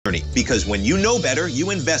because when you know better, you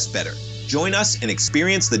invest better. Join us and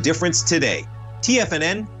experience the difference today.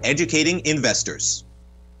 TFNN, educating investors.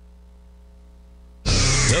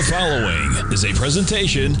 The following is a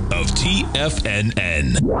presentation of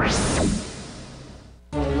TFNN.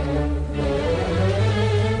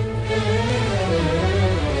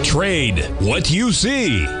 Trade what you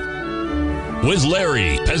see with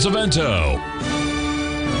Larry Pesavento.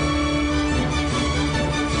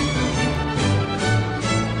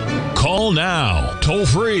 Call now, toll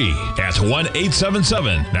free at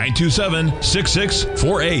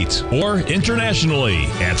 1-877-927-6648 or internationally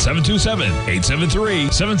at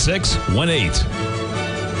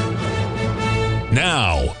 727-873-7618.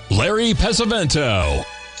 Now, Larry Pesavento.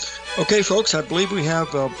 Okay, folks, I believe we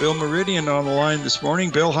have Bill Meridian on the line this morning.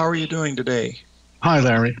 Bill, how are you doing today? Hi,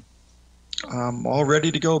 Larry. I'm all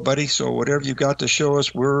ready to go, buddy. So whatever you've got to show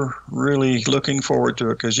us, we're really looking forward to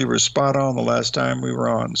it because you were spot on the last time we were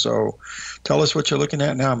on. So tell us what you're looking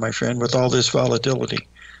at now, my friend, with all this volatility.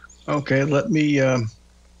 Okay, let me got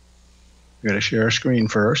to share a screen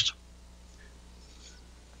first.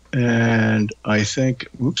 And I think,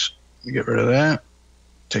 oops, let me get rid of that.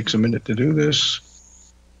 Takes a minute to do this.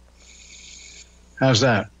 How's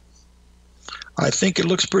that? I think it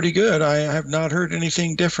looks pretty good. I have not heard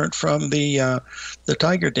anything different from the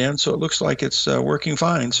Tiger Den, so it looks like it's working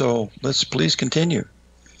fine. So let's please continue.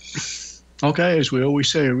 Okay, as we always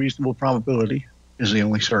say, a reasonable probability is the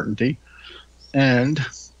only certainty. And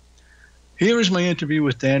here is my interview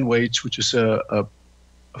with Dan Waits, which is a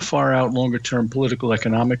far-out, longer-term political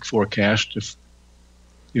economic forecast. If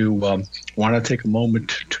you want to take a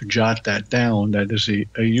moment to jot that down, that is a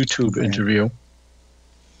YouTube interview.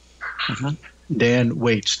 Mm-hmm. Dan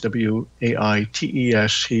Waits,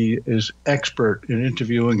 W-A-I-T-E-S. He is expert in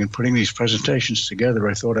interviewing and putting these presentations together.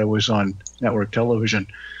 I thought I was on network television.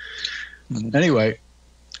 Mm-hmm. Anyway,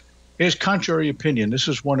 here's contrary opinion. This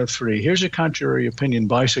is one of three. Here's a contrary opinion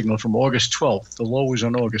buy signal from August 12th. The low was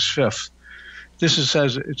on August 5th. This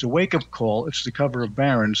says it's a wake-up call. It's the cover of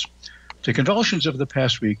Barron's. The convulsions of the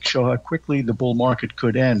past week show how quickly the bull market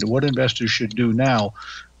could end, what investors should do now.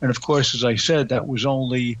 And, of course, as I said, that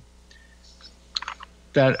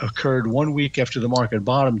occurred 1 week after the market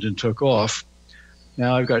bottomed and took off.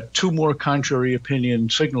 Now I've got two more contrary opinion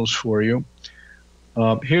signals for you.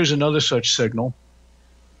 Here's another such signal.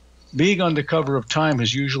 Being on the cover of Time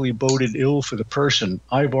has usually boded ill for the person.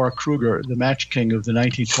 Ivar Kruger, the match king of the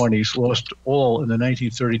 1920s, lost all in the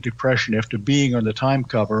 1930 Depression after being on the Time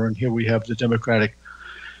cover. And here we have the Democratic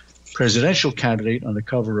presidential candidate on the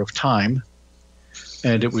cover of Time.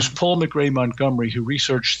 And it was Paul McRae Montgomery who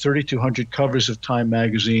researched 3,200 covers of Time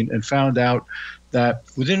magazine and found out that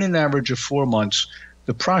within an average of 4 months,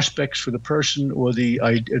 the prospects for the person or the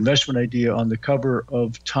investment idea on the cover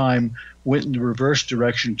of Time went in the reverse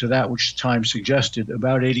direction to that which Time suggested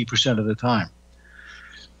about 80% of the time.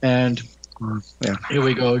 And here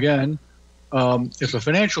we go again. If a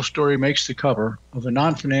financial story makes the cover of a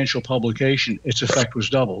non-financial publication, its effect was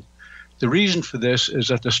doubled. The reason for this is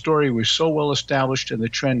that the story was so well established and the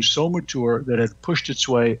trend so mature that it pushed its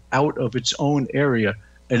way out of its own area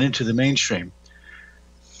and into the mainstream.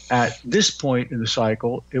 At this point in the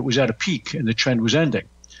cycle, it was at a peak and the trend was ending.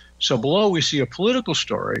 So below we see a political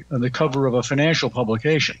story on the cover of a financial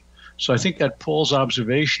publication. So I think that Paul's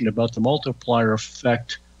observation about the multiplier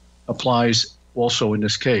effect applies also in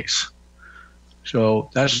this case.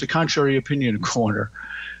 So that's the contrary opinion corner.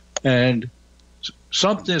 And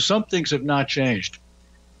some things have not changed.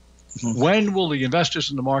 Mm-hmm. When will the investors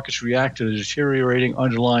in the markets react to the deteriorating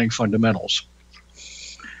underlying fundamentals?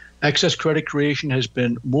 Excess credit creation has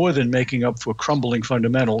been more than making up for crumbling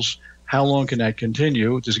fundamentals. How long can that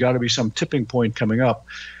continue? There's got to be some tipping point coming up.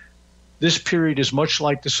 This period is much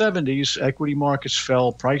like the 70s. Equity markets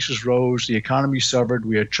fell, prices rose, the economy suffered.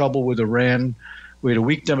 We had trouble with Iran. We had a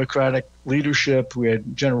weak democratic leadership. We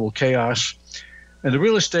had general chaos. And the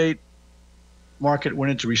real estate market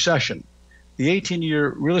went into recession. The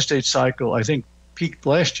 18-year real estate cycle, I think, peaked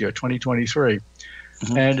last year, 2023,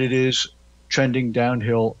 and it is trending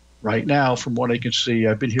downhill right now from what I can see.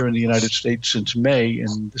 I've been here in the United States since May,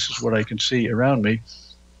 and this is what I can see around me.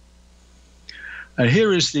 And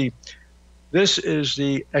this is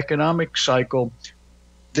the economic cycle.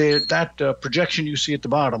 That projection you see at the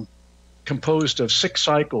bottom, composed of 6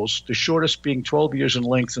 cycles, the shortest being 12 years in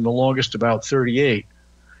length and the longest about 38.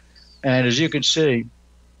 And as you can see,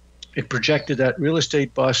 it projected that real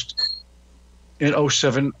estate bust in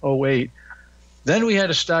 07, 08. Then we had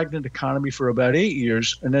a stagnant economy for about 8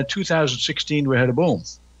 years, and then 2016 we had a boom.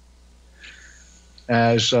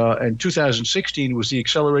 And 2016 was the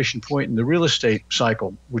acceleration point in the real estate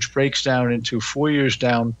cycle, which breaks down into 4 years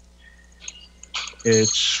down.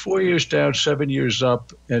 It's 4 years down, 7 years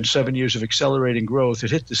up, and 7 years of accelerating growth.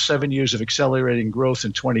 It hit the 7 years of accelerating growth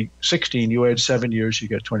in 2016. You add 7 years, you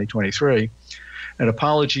get 2023. And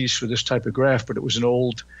apologies for this type of graph, but it was an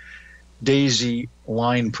old Daisy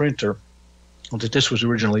line printer that this was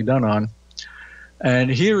originally done on. And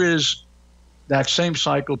here is that same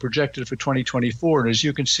cycle projected for 2024. And as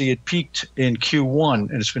you can see, it peaked in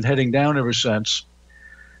Q1, and it's been heading down ever since.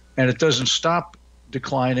 And it doesn't stop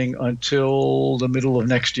declining until the middle of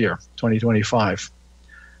next year, 2025.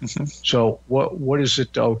 Mm-hmm. So what is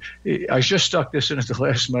it? Oh, I just stuck this in at the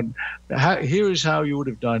last month. Here is how you would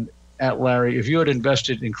have done at Larry if you had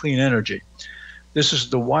invested in clean energy. This is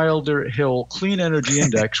the Wilder Hill Clean Energy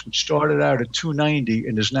Index, which started out at 290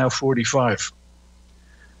 and is now 45.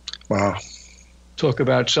 Wow. Talk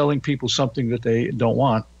about selling people something that they don't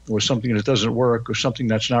want, or something that doesn't work, or something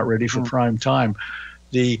that's not ready for prime time.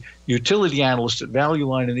 The utility analyst at Value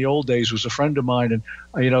Line in the old days was a friend of mine.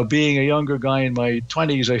 And, being a younger guy in my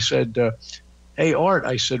 20s, I said, hey, Art,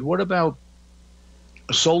 I said, what about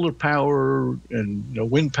solar power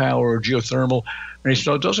and wind power or geothermal? And he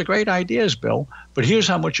said, those are great ideas, Bill, but here's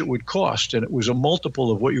how much it would cost. And it was a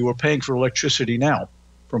multiple of what you were paying for electricity now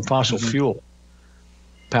from fossil fuel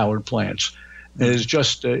powered plants. And it's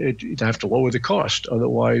just, you'd have to lower the cost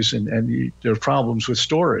otherwise, and there are problems with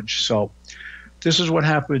storage. So this is what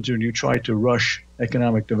happens when you try to rush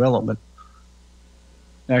economic development.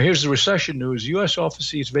 Now, here's the recession news. U.S.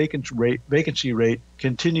 offices vacancy rate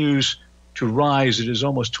continues to rise. It is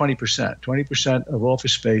almost 20%. 20% of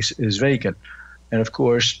office space is vacant. And, of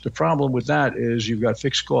course, the problem with that is you've got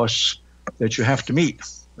fixed costs that you have to meet.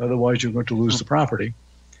 Otherwise, you're going to lose the property.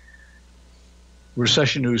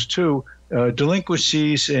 Recession news, too.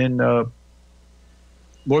 Delinquencies in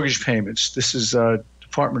mortgage payments. This is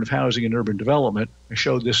Department of Housing and Urban Development. I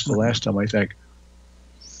showed this the last time, I think.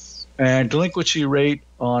 And delinquency rate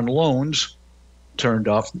on loans turned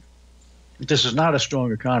up. This is not a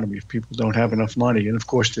strong economy if people don't have enough money. And, of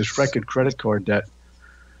course, there's record credit card debt.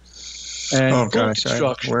 And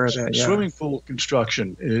swimming pool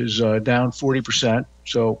construction is down 40%.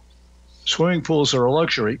 So swimming pools are a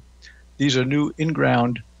luxury. These are new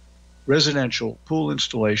in-ground residential pool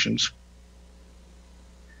installations.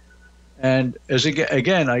 And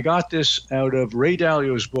again, I got this out of Ray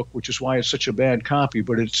Dalio's book, which is why it's such a bad copy,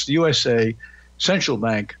 but it's the USA Central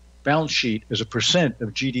Bank balance sheet as a percent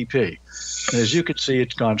of GDP. And as you can see,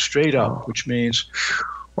 it's gone straight up, which means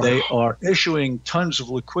they are issuing tons of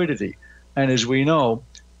liquidity. And as we know,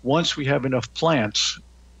 once we have enough plants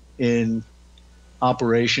in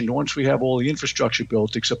operation, once we have all the infrastructure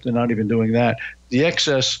built, except they're not even doing that, the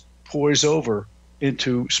excess pours over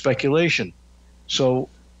into speculation. So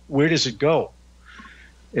where does it go?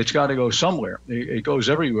 It's got to go somewhere. It goes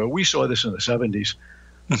everywhere. We saw this in the 70s.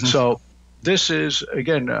 Mm-hmm. So this is,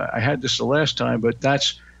 again, I had this the last time, but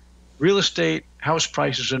that's real estate, house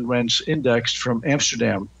prices and rents indexed from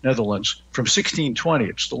Amsterdam, Netherlands, from 1620.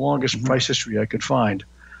 It's the longest price history I could find.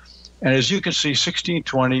 And as you can see,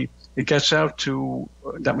 1620, it gets out to,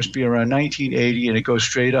 that must be around 1980, and it goes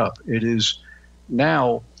straight up. It is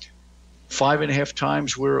now 5.5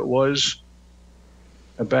 times where it was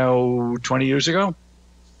about 20 years ago.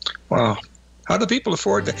 Wow. How do people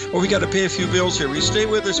afford that? Well, we got to pay a few bills here. We stay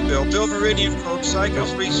with us, Bill. Bill Meridian, folks,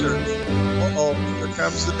 Cycles Research. Uh-oh, here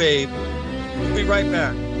comes the babe. We'll be right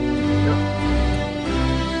back.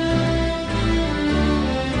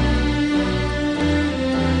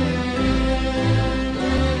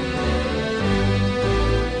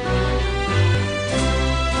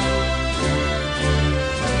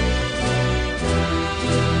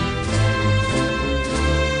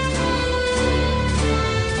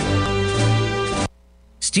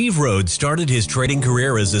 Steve Rhodes started his trading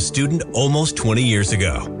career as a student almost 20 years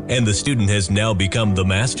ago, and the student has now become the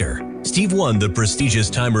master. Steve won the prestigious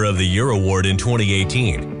Timer of the Year award in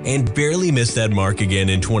 2018 and barely missed that mark again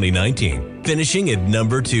in 2019, finishing at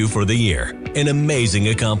number 2 for the year. An amazing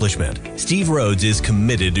accomplishment. Steve Rhodes is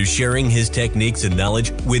committed to sharing his techniques and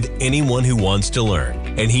knowledge with anyone who wants to learn,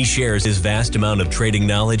 and he shares his vast amount of trading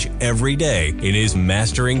knowledge every day in his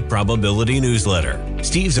Mastering Probability newsletter.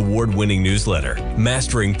 Steve's award-winning newsletter,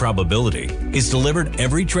 Mastering Probability, is delivered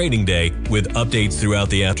every trading day with updates throughout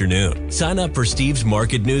the afternoon. Sign up for Steve's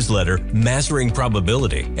market newsletter, Mastering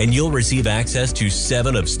Probability, and you'll receive access to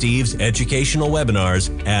 7 of Steve's educational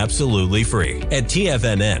webinars absolutely free. At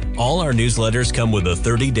TFNN, all our newsletters come with a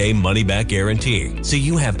 30-day money-back guarantee, so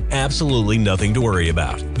you have absolutely nothing to worry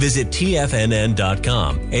about. Visit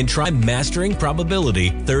TFNN.com and try Mastering Probability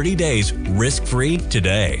 30 days risk-free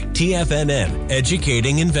today. TFNN, educating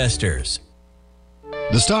investors.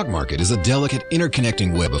 The stock market is a delicate,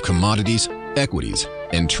 interconnecting web of commodities, equities,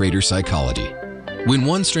 and trader psychology. When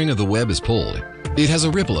one string of the web is pulled, it has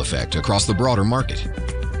a ripple effect across the broader market.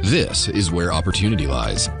 This is where opportunity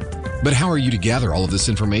lies. But how are you to gather all of this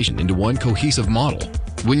information into one cohesive model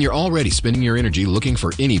when you're already spending your energy looking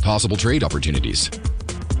for any possible trade opportunities?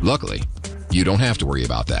 Luckily, you don't have to worry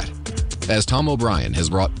about that, as Tom O'Brien has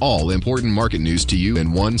brought all important market news to you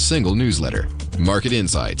in one single newsletter, Market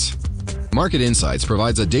Insights. Market Insights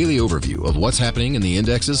provides a daily overview of what's happening in the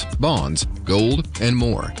indexes, bonds, gold, and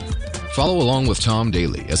more. Follow along with Tom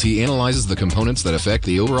daily as he analyzes the components that affect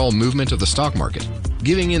the overall movement of the stock market,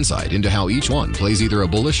 giving insight into how each one plays either a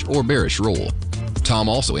bullish or bearish role. Tom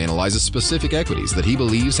also analyzes specific equities that he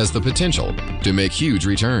believes has the potential to make huge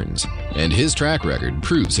returns, and his track record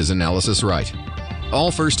proves his analysis right.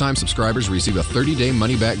 All first-time subscribers receive a 30-day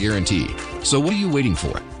money-back guarantee. So what are you waiting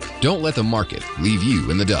for? Don't let the market leave you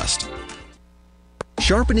in the dust.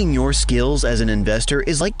 Sharpening your skills as an investor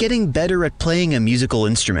is like getting better at playing a musical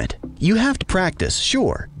instrument. You have to practice,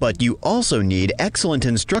 sure, but you also need excellent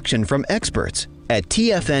instruction from experts. At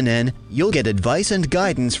TFNN, you'll get advice and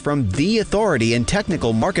guidance from the authority in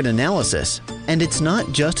technical market analysis. And it's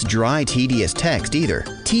not just dry, tedious text either.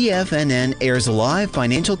 TFNN airs live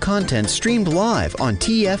financial content streamed live on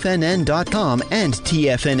TFNN.com and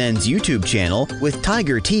TFNN's YouTube channel with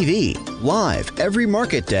Tiger TV, live every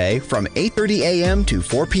market day from 8:30 a.m. to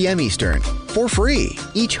 4 p.m. Eastern, for free.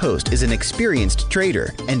 Each host is an experienced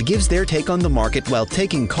trader and gives their take on the market while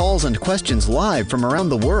taking calls and questions live from around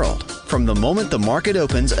the world. From the moment the market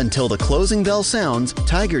opens until the closing bell sounds,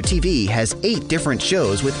 Tiger TV has 8 different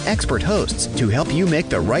shows with expert hosts to help you make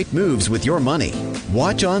the right moves with your money.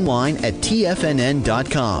 Watch online at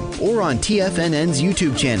TFNN.com or on TFNN's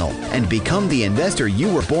YouTube channel and become the investor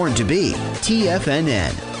you were born to be.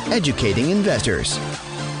 TFNN, educating investors.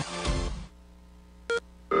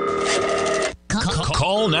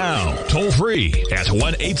 Call now, toll free at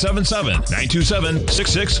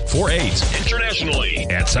 1-877-927-6648. Internationally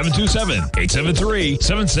at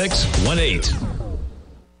 727-873-7618.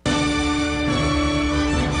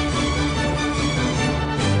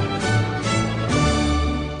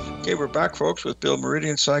 Okay, we're back, folks, with Bill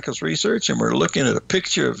Meridian Cycles Research, and we're looking at a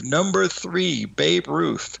picture of number 3, Babe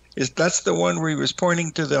Ruth. That's the one where he was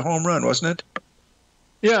pointing to the home run, wasn't it?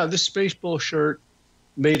 Yeah, this baseball shirt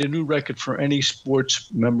made a new record for any sports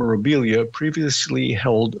memorabilia previously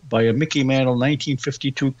held by a Mickey Mantle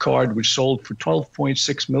 1952 card, which sold for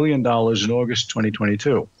 $12.6 million in August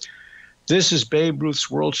 2022. This is Babe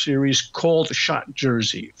Ruth's World Series called shot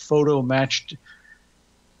jersey, photo matched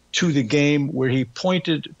to the game where he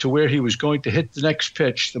pointed to where he was going to hit the next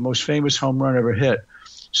pitch, the most famous home run ever hit,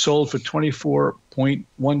 sold for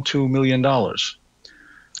 $24.12 million.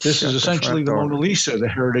 This is essentially the Mona Lisa, the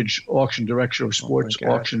Heritage Auction Director of Sports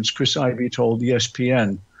Auctions, Chris Ivey, told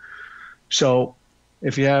ESPN. So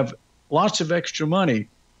if you have lots of extra money,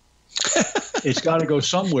 it's got to go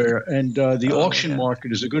somewhere, and the auction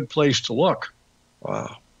market is a good place to look.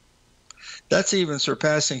 Wow. That's even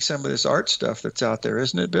surpassing some of this art stuff that's out there,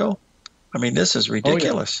 isn't it, Bill? I mean, this is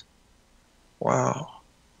ridiculous. Oh, yeah. Wow.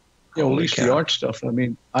 Yeah, well, at least the art stuff. I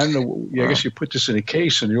mean, I don't know. I guess you put this in a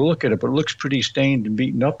case and you look at it, but it looks pretty stained and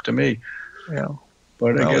beaten up to me. Yeah.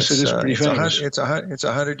 But I guess it is pretty famous. It's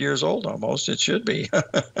 100 years old almost. It should be.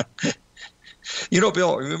 You know,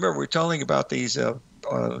 Bill, remember we were telling about these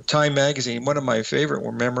Time Magazine. One of my favorite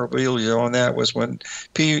memorabilia on that was when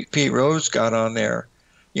Pete Rose got on there.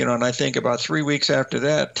 You know, and I think about 3 weeks after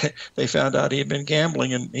that, they found out he had been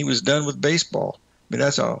gambling and he was done with baseball. I mean,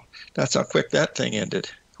 that's how quick that thing ended.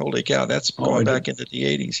 Holy cow, that's going back into the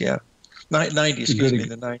 80s, yeah. 90s, excuse me,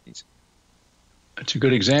 the 90s. That's a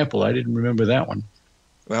good example. I didn't remember that one.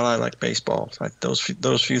 Well, I like baseball. Those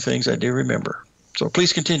few things I do remember. So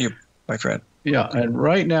please continue, my friend. Yeah, and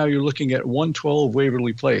right now you're looking at 112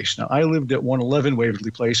 Waverly Place. Now, I lived at 111 Waverly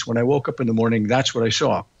Place. When I woke up in the morning, that's what I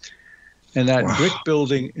saw. And that brick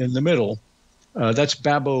building in the middle, that's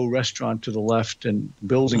Babbo Restaurant to the left and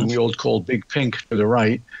building we old called Big Pink to the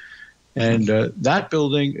right. And that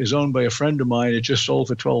building is owned by a friend of mine. It just sold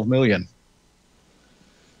for $12 million.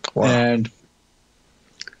 Wow. And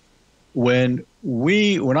when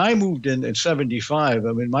when I moved in 75,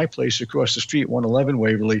 I mean, my place across the street, 111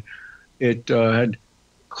 Waverly, it had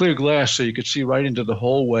clear glass so you could see right into the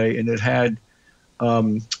hallway, and it had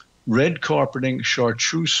red carpeting,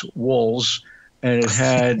 chartreuse walls, and it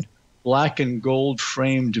had black and gold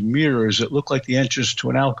framed mirrors that looked like the entrance to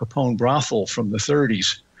an Al Capone brothel from the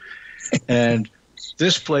 30s. And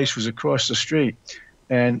this place was across the street.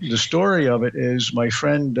 And the story of it is my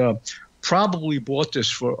friend probably bought this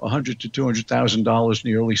for $100,000 to $200,000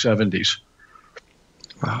 in the early 70s.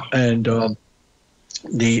 Wow. And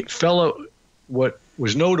the fellow, what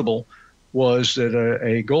was notable was that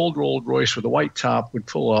a gold Rolls Royce with a white top would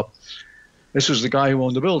pull up. This was the guy who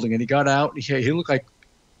owned the building, and he got out. He looked like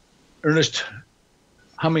Ernest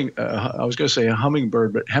I was going to say a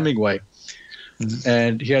hummingbird, but Hemingway. Mm-hmm.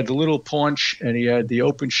 And he had the little paunch, and he had the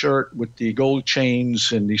open shirt with the gold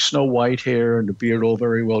chains and the snow white hair and the beard all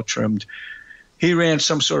very well trimmed. He ran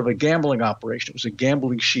some sort of a gambling operation. It was a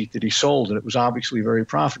gambling sheet that he sold, and it was obviously very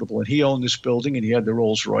profitable. And he owned this building, and he had the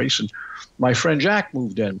Rolls Royce. And my friend Jack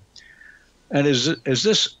moved in. And as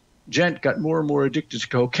this gent got more and more addicted to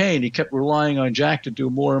cocaine, he kept relying on Jack to do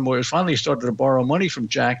more and more. Finally, he started to borrow money from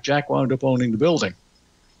Jack. Jack wound up owning the building.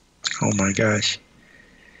 Oh, my gosh.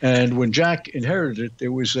 And when Jack inherited it,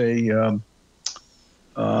 there was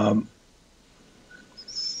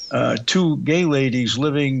two gay ladies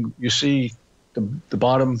living, you see the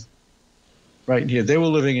bottom right in here. They were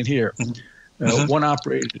living in here. Mm-hmm. One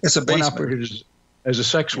operated, it's a basement. One operated as a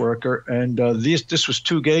sex worker, and this was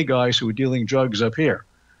two gay guys who were dealing drugs up here.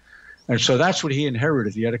 And so that's what he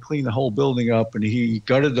inherited. He had to clean the whole building up, and he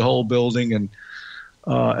gutted the whole building. And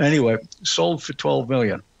anyway, sold for $12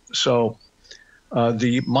 million. So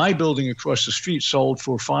my building across the street sold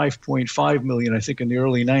for $5.5 million, I think, in the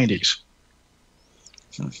early 90s.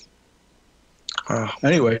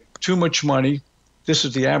 Anyway, too much money. This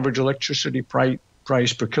is the average electricity price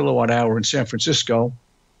per kilowatt hour in San Francisco.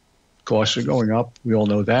 Costs are going up. We all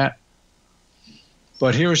know that.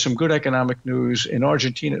 But here is some good economic news. In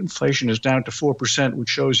Argentina, inflation is down to 4%, which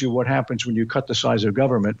shows you what happens when you cut the size of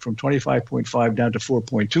government from 25.5 down to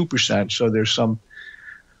 4.2%. So there's some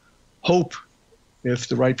hope if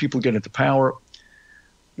the right people get into power.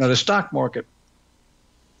 Now, the stock market.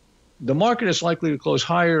 The market is likely to close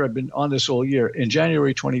higher. I've been on this all year in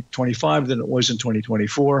January 2025 than it was in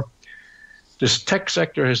 2024. This tech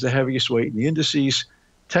sector has the heaviest weight in the indices.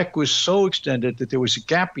 Tech was so extended that there was a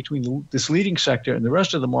gap between this leading sector and the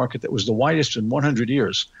rest of the market that was the widest in 100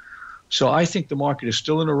 years. So I think the market is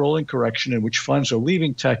still in a rolling correction in which funds are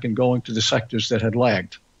leaving tech and going to the sectors that had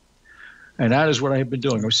lagged. And that is what I have been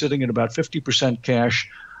doing. I'm sitting at about 50% cash.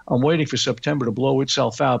 I'm waiting for September to blow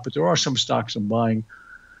itself out, but there are some stocks I'm buying.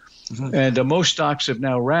 Mm-hmm. And most stocks have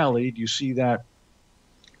now rallied. You see that.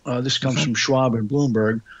 This comes from Schwab and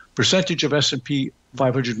Bloomberg. Percentage of S&P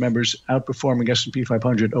 500 members outperforming S&P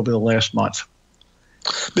 500 over the last month.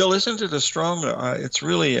 Bill, isn't it a strong, it's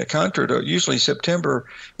really a contra to usually September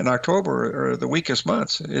and October are the weakest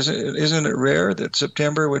months. Isn't it rare that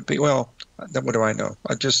September would be, well, what do I know?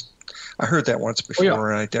 I heard that once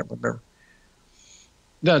before, and I don't remember.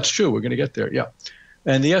 That's true. We're going to get there, yeah.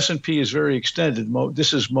 And the S&P is very extended.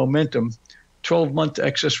 This is momentum, 12-month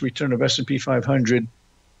excess return of S&P 500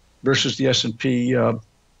 versus the S&P.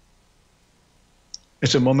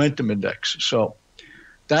 It's a momentum index. So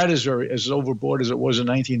that is as overboard as it was in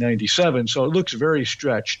 1997. So it looks very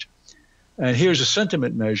stretched. And here's a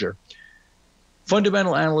sentiment measure.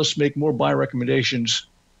 Fundamental analysts make more buy recommendations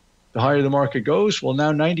the higher the market goes. Well,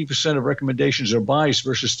 now 90% of recommendations are buys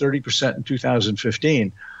versus 30% in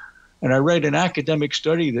 2015. And I read an academic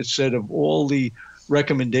study that said of all the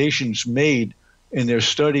recommendations made in their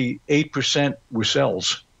study, 8% were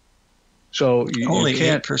sells. So only you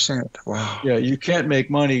can't, 8%. Wow. Yeah, you can't make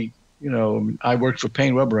money. I worked for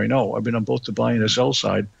Payne Webber. I know. I've been on both the buy and the sell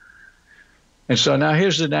side. And so now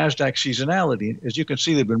here's the NASDAQ seasonality. As you can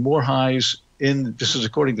see, there have been more highs this is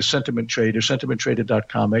according to Sentiment Trader,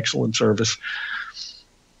 sentimenttrader.com, excellent service.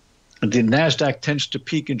 And the NASDAQ tends to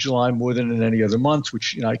peak in July more than in any other month,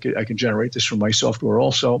 which I can generate this from my software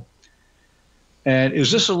also. And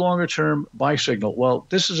is this a longer-term buy signal? Well,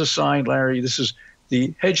 this is a sign, Larry. This is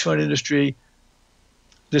the hedge fund industry.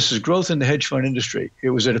 This is growth in the hedge fund industry.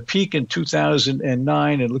 It was at a peak in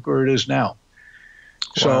 2009, and look where it is now.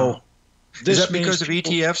 Wow. So is that because of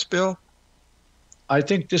ETFs, Bill? I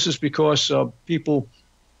think this is because people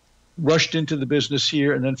rushed into the business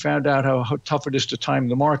here and then found out how tough it is to time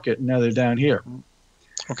the market, and now they're down here.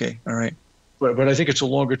 Okay, all right. But I think it's a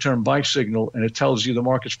longer-term buy signal, and it tells you the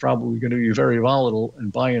market's probably going to be very volatile,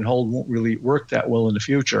 and buy and hold won't really work that well in the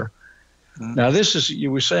future. Mm-hmm. Now, this is,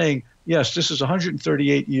 you were saying, yes, this is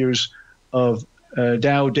 138 years of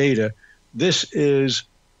Dow data. This is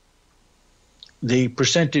the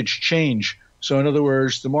percentage change. So in other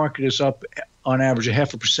words, the market is up on average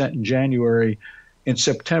 0.5% in January. In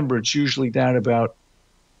September, it's usually down about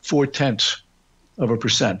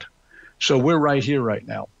 0.4%. So we're right here right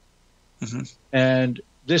now. Mm-hmm. And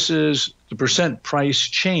this is the percent price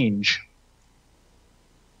change.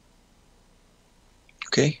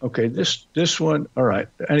 Okay, this one, all right.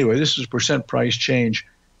 Anyway, this is percent price change.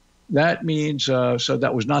 That means, so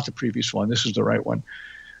that was not the previous one. This is the right one.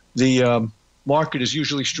 The market is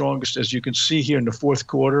usually strongest, as you can see here, in the fourth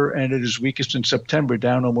quarter, and it is weakest in September,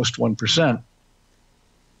 down almost 1%.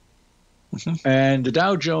 Mm-hmm. And the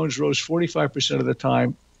Dow Jones rose 45% of the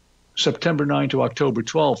time, September 9 to October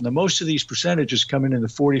 12. Now, most of these percentages come in the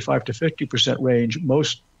 45 to 50% range.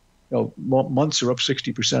 Most months are up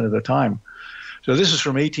 60% of the time. So this is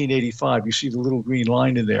from 1885. You see the little green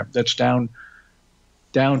line in there. That's down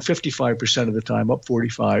 55% of the time, up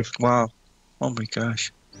 45. Wow. Oh, my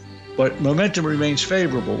gosh. But momentum remains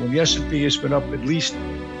favorable. When the S&P has been up at least...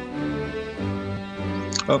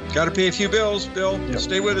 Oh, got to pay a few bills, Bill. Yep.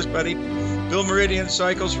 Stay with us, buddy. Bill Meridian,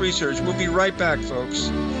 Cycles Research. We'll be right back, folks.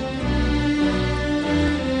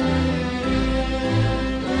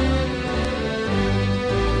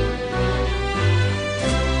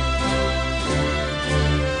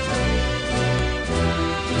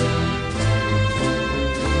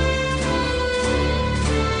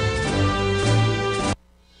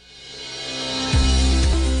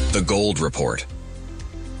 The Gold Report.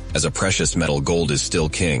 As a precious metal, gold is still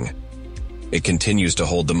king. It continues to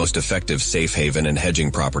hold the most effective safe haven and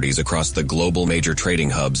hedging properties across the global major trading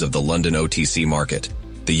hubs of the London OTC market,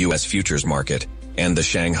 the U.S. futures market, and the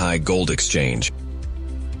Shanghai Gold Exchange.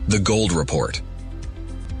 The Gold Report.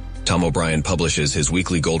 Tom O'Brien publishes his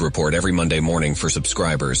weekly gold report every Monday morning for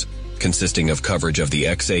subscribers, consisting of coverage of the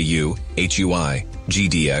XAU, HUI,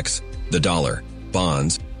 GDX, the dollar,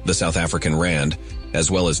 bonds, the South African rand, as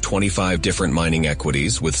well as 25 different mining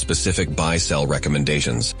equities with specific buy-sell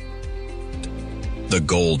recommendations. The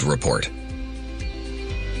Gold Report.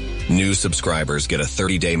 New subscribers get a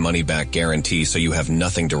 30-day money-back guarantee, so you have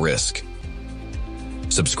nothing to risk.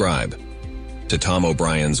 Subscribe to Tom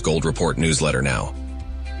O'Brien's Gold Report newsletter now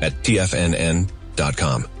at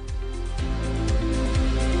TFNN.com.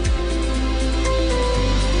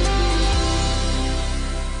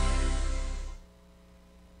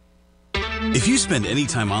 If you spend any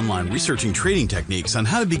time online researching trading techniques on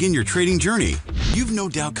how to begin your trading journey, you've no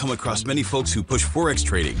doubt come across many folks who push Forex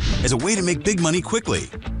trading as a way to make big money quickly.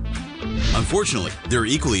 Unfortunately, there are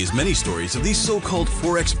equally as many stories of these so-called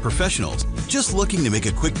Forex professionals just looking to make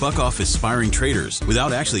a quick buck off aspiring traders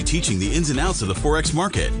without actually teaching the ins and outs of the Forex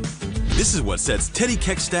market. This is what sets Teddy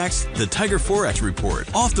Keckstack's The Tiger Forex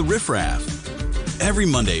Report off the riffraff. Every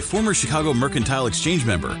Monday, former Chicago Mercantile Exchange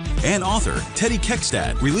member and author Teddy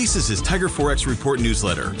Keckstack releases his Tiger Forex Report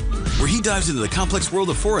newsletter, where he dives into the complex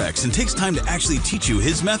world of Forex and takes time to actually teach you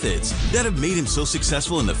his methods that have made him so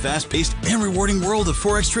successful in the fast-paced and rewarding world of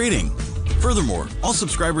Forex trading. Furthermore, all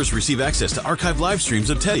subscribers receive access to archived live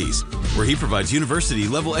streams of Teddy's, where he provides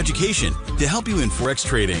university-level education to help you in Forex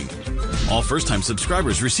trading. All first-time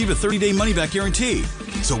subscribers receive a 30-day money-back guarantee.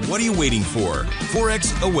 So what are you waiting for?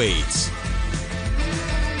 Forex awaits.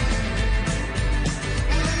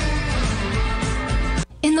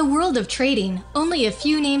 In the world of trading, only a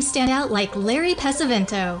few names stand out like Larry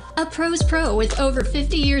Pesavento. A pro's pro with over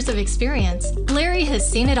 50 years of experience, Larry has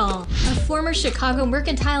seen it all. A former Chicago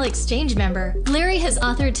Mercantile Exchange member, Larry has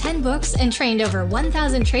authored 10 books and trained over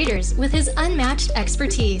 1,000 traders with his unmatched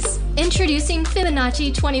expertise. Introducing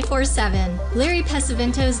Fibonacci 24/7, Larry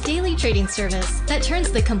Pesavento's daily trading service that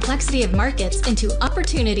turns the complexity of markets into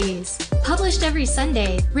opportunities. Published every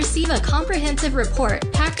Sunday, receive a comprehensive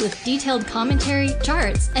report packed with detailed commentary,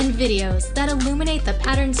 charts, and videos that illuminate the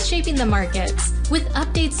patterns shaping the markets, with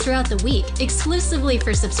updates throughout the week exclusively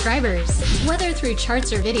for subscribers. Whether through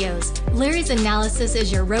charts or videos, Larry's analysis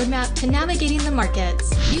is your roadmap to navigating the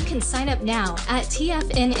markets. You can sign up now at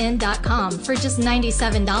TFNN.com for just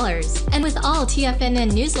 $97. And with all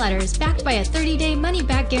TFNN newsletters backed by a 30-day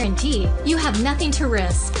money-back guarantee, you have nothing to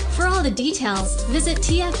risk. For all the details, visit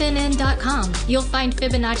TFNN.com. You'll find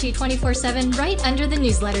Fibonacci 24/7 right under the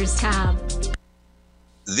newsletters tab.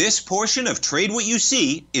 This portion of Trade What You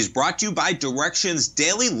See is brought to you by Direxion's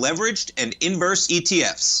daily leveraged and inverse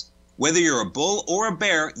ETFs. Whether you're a bull or a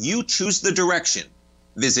bear, you choose the direction.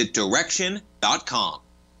 Visit Direxion.com.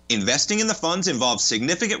 Investing in the funds involves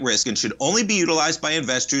significant risk and should only be utilized by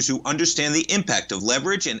investors who understand the impact of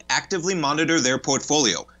leverage and actively monitor their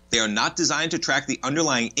portfolio. They are not designed to track the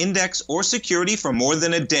underlying index or security for more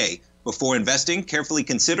than a day. Before investing, carefully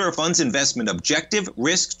consider a fund's investment objective,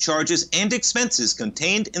 risk, charges, and expenses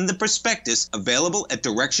contained in the prospectus available at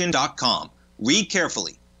Direxion.com. Read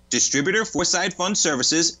carefully. Distributor Foreside Fund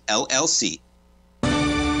Services, LLC.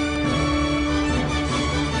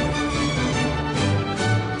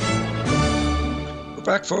 We're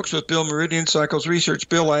back, folks, with Bill Meridian, Cycles Research.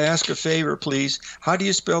 Bill, I ask a favor, please. How do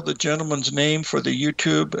you spell the gentleman's name for the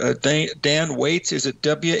YouTube? Dan Waits, is it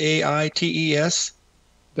W-A-I-T-E-S?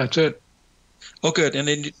 That's it. Oh, good. And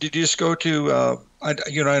then did you just go to, I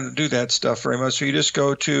don't do that stuff very much, so you just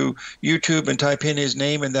go to YouTube and type in his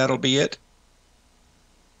name and that'll be it?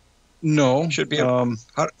 No. Should be. How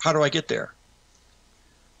do I get there?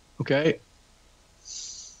 Okay.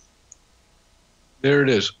 There it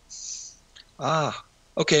is. Ah,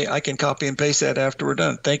 okay. I can copy and paste that after we're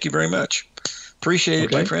done. Thank you very much. Appreciate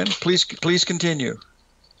it, my friend. Please continue.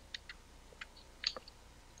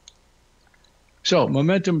 So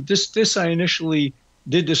momentum, this I initially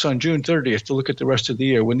did this on June 30th to look at the rest of the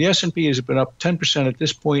year. When the S&P has been up 10% at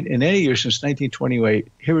this point in any year since 1928,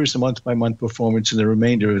 here is the month-by-month performance in the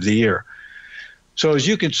remainder of the year. So as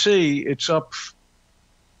you can see, it's up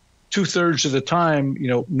 2/3 of the time.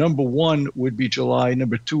 Number one would be July,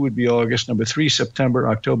 number two would be August, number three, September,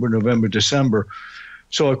 October, November, December.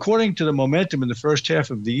 So according to the momentum in the first half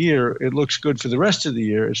of the year, it looks good for the rest of the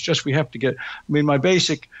year. It's just we have to get,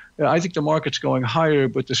 I think the market's going higher,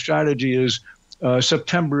 but the strategy is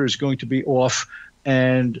September is going to be off,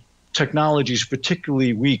 and technology is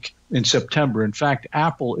particularly weak in September. In fact,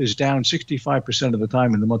 Apple is down 65% of the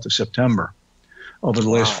time in the month of September over the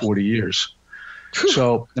last 40 years.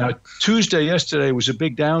 So now Tuesday, yesterday, was a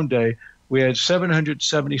big down day. We had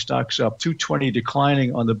 770 stocks up, 220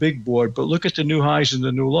 declining on the big board. But look at the new highs and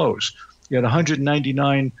the new lows. You had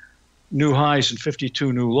 199 new highs and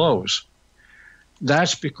 52 new lows.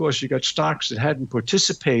 That's because you got stocks that hadn't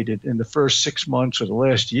participated in the first 6 months or the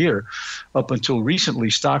last year up until recently,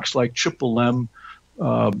 stocks like Triple M,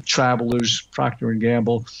 Travelers, Procter &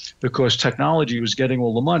 Gamble, because technology was getting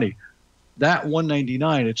all the money. That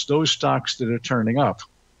 199, it's those stocks that are turning up.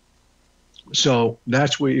 So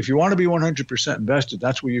that's where, if you want to be 100% invested,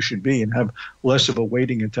 that's where you should be and have less of a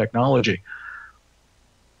weighting in technology.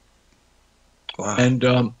 Wow.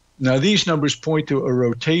 And now these numbers point to a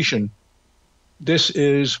rotation. This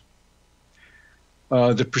is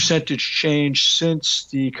the percentage change since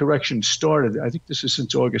the correction started. I think this is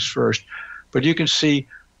since August 1st. But you can see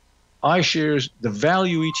iShares, the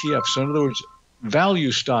value ETF. So in other words,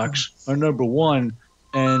 value stocks are number one,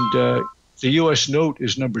 and the U.S. note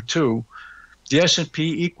is number two. The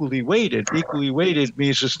S&P equally weighted. Equally weighted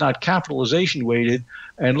means it's not capitalization weighted.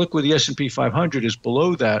 And look where the S&P 500 is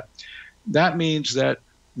below that. That means that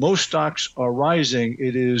most stocks are rising.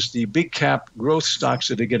 It is the big cap growth stocks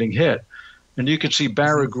that are getting hit. And you can see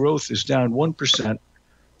Barra Growth is down 1%.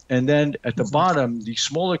 And then at the bottom, the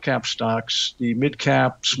smaller cap stocks, the mid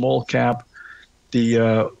cap, small cap,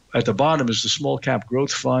 at the bottom is the small cap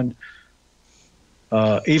growth fund.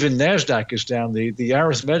 Even NASDAQ is down. The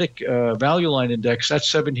arithmetic value line index,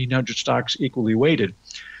 that's 1,700 stocks equally weighted.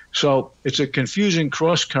 So it's a confusing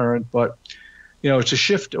cross current, but it's a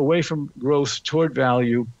shift away from growth toward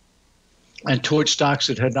value and toward stocks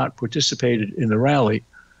that had not participated in the rally.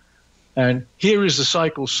 And here is the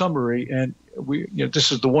cycle summary. And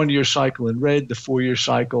this is the 1-year cycle in red, the 4-year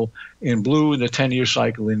cycle in blue, and the 10-year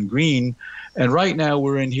cycle in green. And right now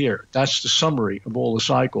we're in here. That's the summary of all the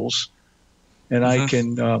cycles. And I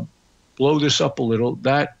can blow this up a little.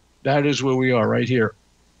 That is where we are right here.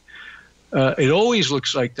 It always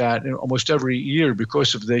looks like that in almost every year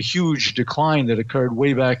because of the huge decline that occurred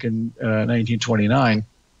way back in 1929.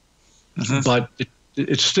 But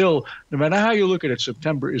it's still, no matter how you look at it,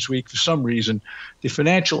 September is weak for some reason. The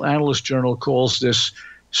Financial Analyst Journal calls this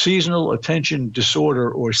seasonal attention disorder,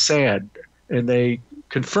 or SAD, and they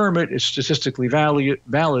confirm it. It's statistically valid.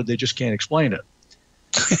 They just can't explain it.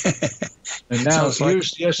 And now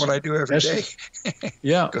here's like what I do every day.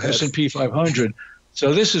 Yeah, S&P 500.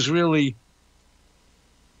 So this is really,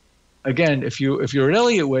 again, if you're an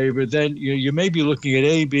Elliott waiver, then you may be looking at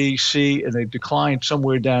A, B, C, and a decline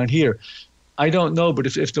somewhere down here. I don't know, but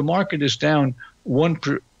if the market is down more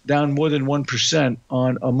than 1%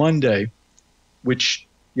 on a Monday, which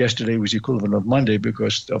yesterday was the equivalent of Monday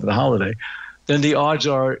because of the holiday, then the odds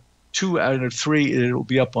are 2 out of 3 it'll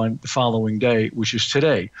be up on the following day, which is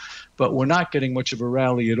today. But we're not getting much of a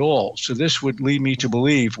rally at all. So this would lead me to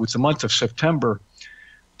believe with the month of September,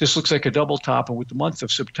 this looks like a double top. And with the month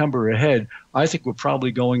of September ahead, I think we're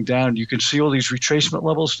probably going down. You can see all these retracement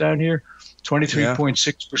levels down here,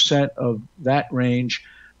 23.6% of that range.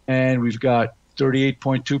 And we've got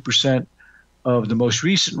 38.2% of the most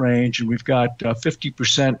recent range, and we've got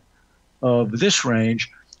 50% of this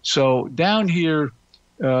range. So down here,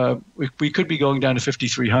 we could be going down to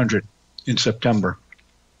 5,300 in September.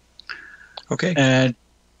 Okay. And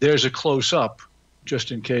there's a close-up,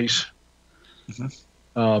 just in case.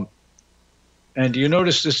 Mm-hmm. And you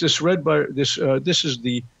notice this red bar, this is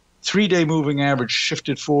the 3-day moving average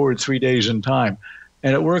shifted forward 3 days in time.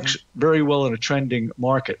 And it works very well in a trending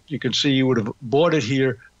market. You can see you would have bought it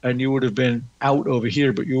here and you would have been out over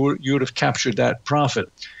here, but you would have captured that profit.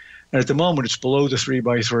 And at the moment, it's below the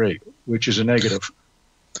 3x3, which is a negative.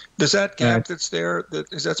 Does that gap that's there,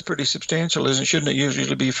 that's pretty substantial, shouldn't it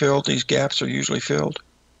usually be filled? These gaps are usually filled.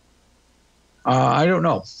 I don't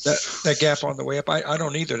know. That gap on the way up, I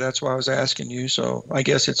don't either. That's why I was asking you. So I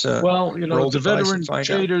guess it's a the veteran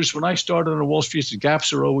traders, when I started on Wall Street, the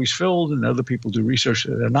gaps are always filled, and other people do research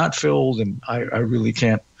that they're not filled, and I really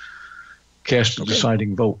can't cast a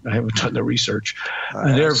deciding vote. I haven't done the research.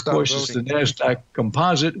 And there, of course, is the NASDAQ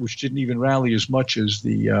composite, which didn't even rally as much as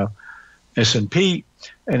the S&P,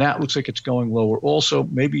 and that looks like it's going lower also,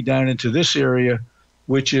 maybe down into this area,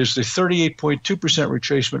 which is the 38.2%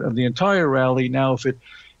 retracement of the entire rally. Now, if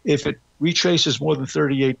it retraces more than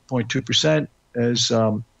 38.2%, as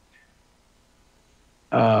I'm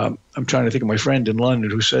trying to think of my friend in London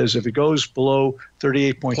who says if it goes below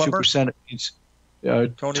 38.2%, it means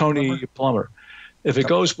Tony Plummer. If it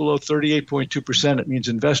goes below 38.2%, it means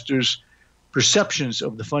investors' perceptions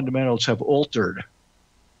of the fundamentals have altered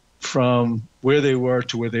from where they were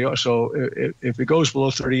to where they are. So if it goes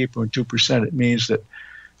below 38.2%, it means that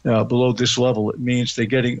below this level, it means they're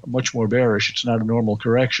getting much more bearish. It's not a normal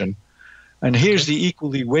correction. And here's the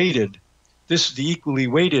equally weighted. This is the equally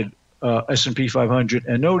weighted S&P 500.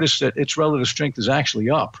 And notice that its relative strength is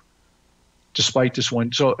actually up despite this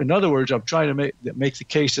one. So in other words, I'm trying to make the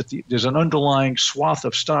case that there's an underlying swath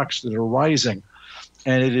of stocks that are rising.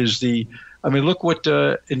 And it is look what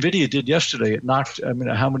NVIDIA did yesterday. It knocked,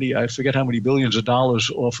 I forget how many billions of dollars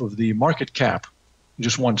off of the market cap,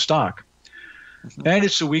 just one stock. Mm-hmm. And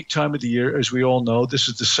it's a weak time of the year, as we all know. This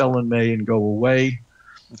is the sell in May and go away.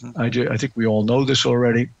 Mm-hmm. I think we all know this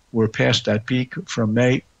already. We're past that peak from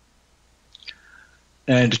May.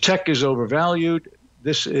 And tech is overvalued.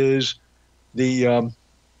 This is the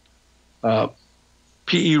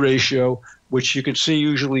PE ratio, which you can see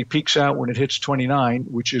usually peaks out when it hits 29,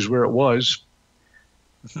 which is where it was.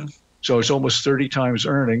 Mm-hmm. So it's almost 30 times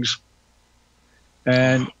earnings.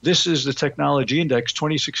 And this is the technology index,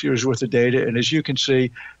 26 years worth of data. And as you can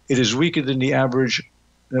see, it is weaker than the averages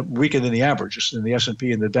in the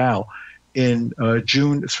S&P and the Dow in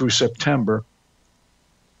June through September.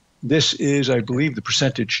 This is, I believe, the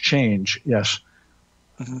percentage change. Yes.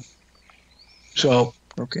 Mm-hmm. So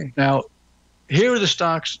now, here are the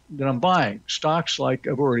stocks that I'm buying. Stocks like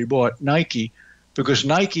I've already bought Nike, because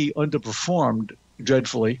Nike underperformed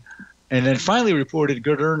dreadfully, and then finally reported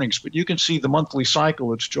good earnings. But you can see the monthly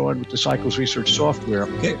cycle. It's joined with the Cycles Research software.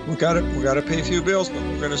 Okay, we got to pay a few bills, but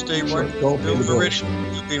we're going to stay right with Bill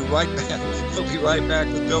Meridian. We'll be right back. We'll be right back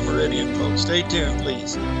with Bill Meridian, folks. Stay tuned,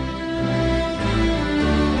 please.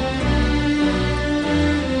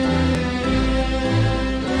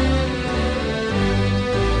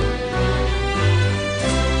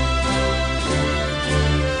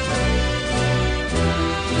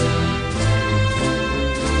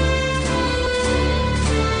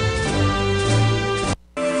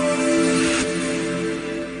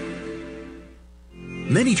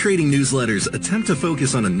 Many trading newsletters attempt to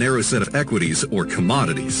focus on a narrow set of equities or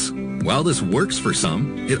commodities. While this works for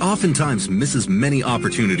some, it oftentimes misses many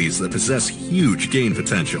opportunities that possess huge gain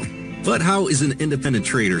potential. But how is an independent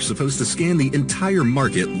trader supposed to scan the entire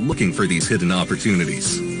market looking for these hidden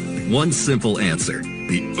opportunities? One simple answer: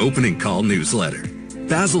 the opening call newsletter.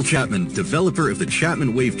 Basil Chapman, developer of the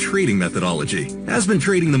Chapman Wave trading methodology, has been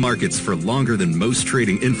trading the markets for longer than most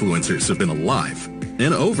trading influencers have been alive.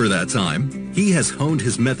 And over that time, he has honed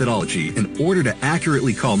his methodology in order to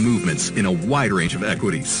accurately call movements in a wide range of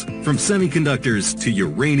equities, from semiconductors to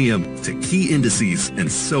uranium to key indices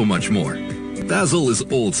and so much more. Basil is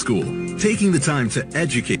old school, taking the time to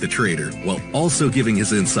educate the trader while also giving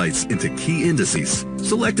his insights into key indices,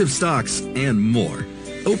 selective stocks, and more.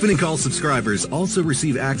 Opening Call subscribers also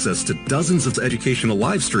receive access to dozens of educational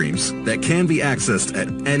live streams that can be accessed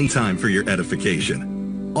at any time for your edification.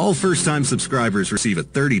 All first-time subscribers receive a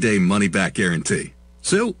 30-day money-back guarantee.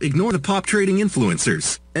 So ignore the pop trading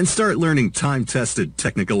influencers and start learning time-tested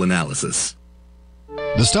technical analysis.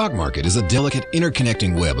 The stock market is a delicate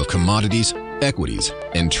interconnecting web of commodities, equities,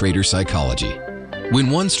 and trader psychology. When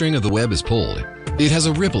one string of the web is pulled, it has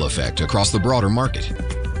a ripple effect across the broader market.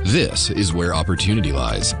 This is where opportunity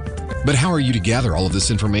lies. But how are you to gather all of this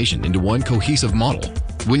information into one cohesive model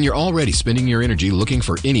when you're already spending your energy looking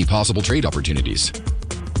for any possible trade opportunities?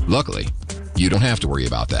 Luckily, you don't have to worry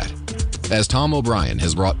about that, as Tom O'Brien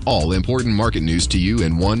has brought all important market news to you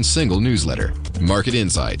in one single newsletter, Market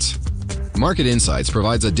Insights. Market Insights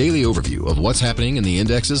provides a daily overview of what's happening in the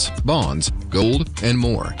indexes, bonds, gold, and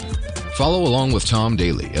more. Follow along with Tom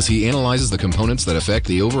daily as he analyzes the components that affect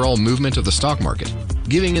the overall movement of the stock market,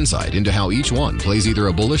 giving insight into how each one plays either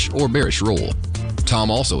a bullish or bearish role.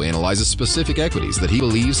 Tom also analyzes specific equities that he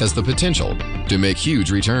believes has the potential to make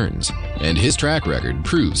huge returns, and his track record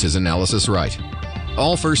proves his analysis right.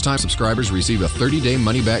 All first-time subscribers receive a 30-day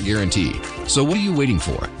money-back guarantee. So what are you waiting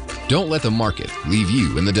for? Don't let the market leave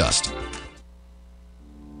you in the dust.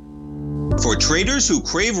 For traders who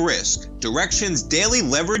crave risk, Direxion's daily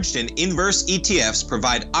leveraged and inverse ETFs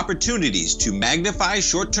provide opportunities to magnify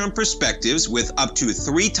short-term perspectives with up to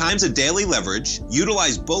 3 times a daily leverage,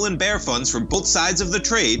 utilize bull and bear funds from both sides of the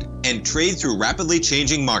trade, and trade through rapidly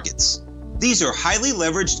changing markets. These are highly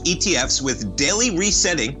leveraged ETFs with daily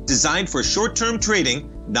resetting designed for short-term trading,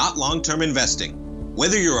 not long-term investing.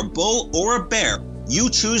 Whether you're a bull or a bear, you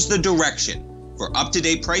choose the Direxion. For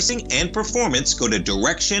up-to-date pricing and performance, go to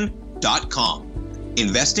Direxion.com.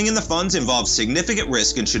 Investing in the funds involves significant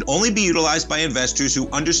risk and should only be utilized by investors who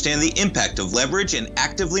understand the impact of leverage and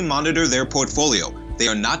actively monitor their portfolio. They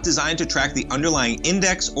are not designed to track the underlying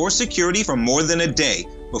index or security for more than a day.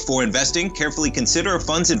 Before investing, carefully consider a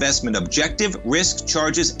fund's investment objective, risk,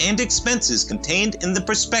 charges, and expenses contained in the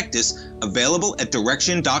prospectus available at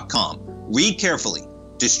Direxion.com. Read carefully.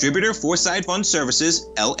 Distributor Foresight Fund Services,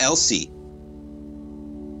 LLC.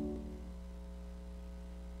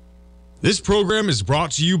 This program is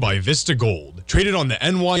brought to you by Vista Gold, traded on the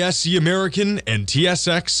NYSE American and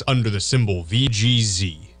TSX under the symbol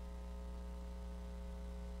VGZ.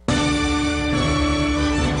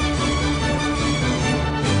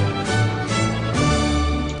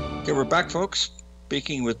 Okay, we're back, folks.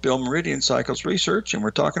 Speaking with Bill Meridian, Cycles Research, and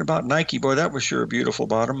we're talking about Nike. Boy, that was sure a beautiful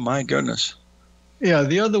bottom. My goodness. Yeah,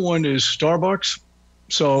 the other one is Starbucks.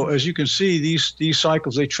 So as you can see, these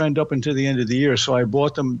cycles, they trend up into the end of the year. So I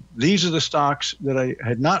bought them. These are the stocks that I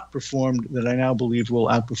had not performed that I now believe will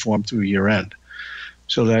outperform through year end.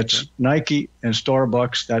 So that's Nike and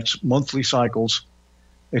Starbucks. That's monthly cycles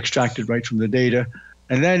extracted right from the data.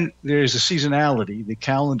 And then there's the seasonality, the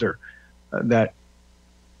calendar that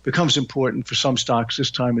becomes important for some stocks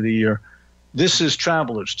this time of the year. This is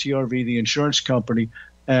Travelers, TRV, the insurance company.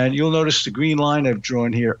 And you'll notice the green line I've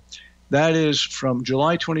drawn here. That is from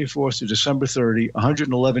July 24th to December 30,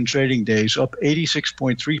 111 trading days, up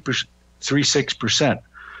 86.36%.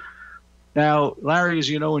 Now, Larry, as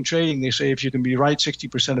you know, in trading, they say if you can be right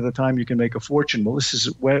 60% of the time, you can make a fortune. Well, this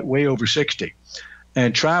is way over 60.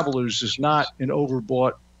 And Travelers is not an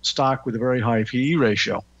overbought stock with a very high PE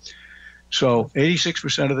ratio. So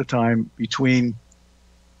 86% of the time between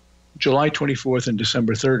July 24th and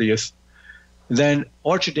December 30th. Then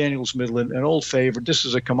Archer Daniels Midland, an old favorite. This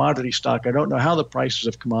is a commodity stock. I don't know how the prices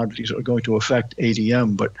of commodities are going to affect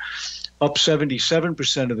ADM, but up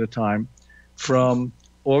 77% of the time from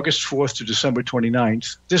August 4th to December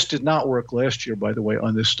 29th. This did not work last year, by the way,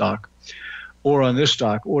 on this stock. Or on this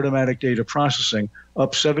stock, automatic data processing,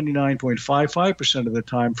 up 79.55% of the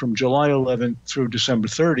time from July 11th through December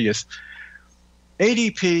 30th.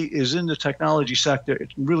 ADP is in the technology sector.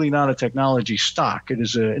 It's really not a technology stock. It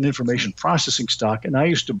is an information processing stock. And I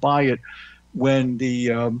used to buy it when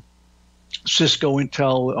the Cisco,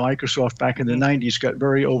 Intel, Microsoft back in the 90s got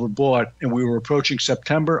very overbought and we were approaching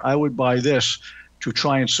September. I would buy this to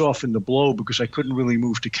try and soften the blow because I couldn't really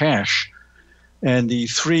move to cash. And the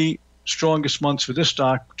 3 strongest months for this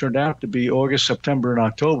stock turned out to be August, September, and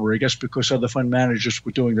October, I guess because other fund managers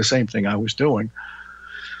were doing the same thing I was doing.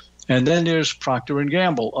 And then there's Procter &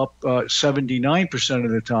 Gamble, up 79%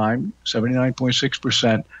 of the time,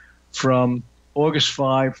 79.6%, from August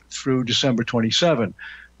 5 through December 27.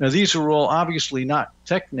 Now, these are all obviously not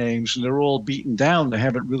tech names, and they're all beaten down. They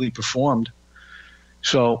haven't really performed.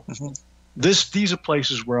 So these are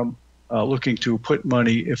places where I'm looking to put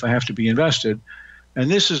money if I have to be invested. And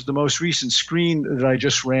this is the most recent screen that I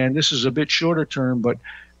just ran. This is a bit shorter term, but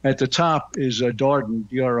at the top is Darden,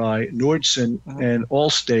 DRI, Nordson, and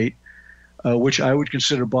Allstate, which I would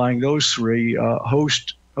consider buying those 3.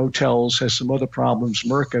 Host Hotels has some other problems.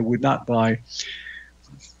 Merck I would not buy.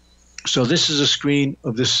 So this is a screen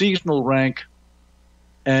of the seasonal rank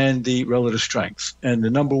and the relative strength. And the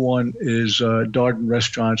number 1 is Darden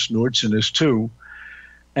Restaurants. Nordson is 2.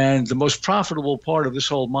 And the most profitable part of this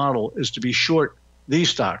whole model is to be short these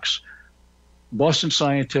stocks. Boston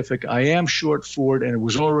Scientific. I am short Ford, and it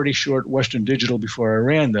was already short Western Digital before I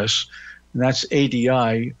ran this. And that's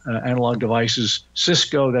ADI, Analog Devices.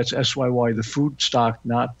 Cisco, that's SYY, the food stock,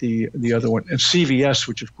 not the other one. And CVS,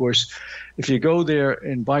 which, of course, if you go there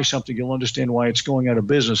and buy something, you'll understand why it's going out of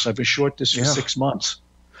business. I've been short this for 6 months.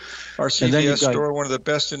 Our CVS store, one of the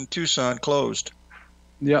best in Tucson, closed.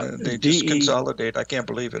 Yeah, they just consolidate. I can't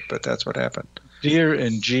believe it, but that's what happened. Deere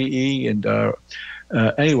and GE. And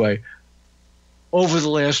anyway, over the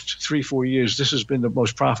last 3-4 years, this has been the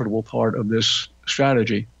most profitable part of this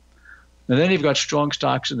strategy. And then you've got strong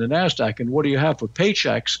stocks in the NASDAQ. And what do you have? For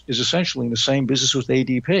Paychex is essentially in the same business with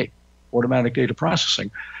ADP, automatic data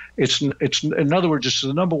processing. It's in other words, it's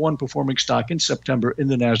the number one performing stock in September in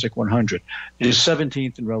the NASDAQ 100. It is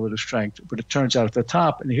 17th in relative strength, but it turns out at the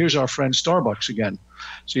top. And here's our friend Starbucks again.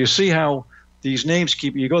 So you see how these names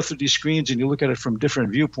you go through these screens and you look at it from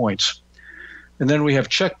different viewpoints. And then we have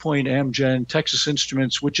Checkpoint, Amgen, Texas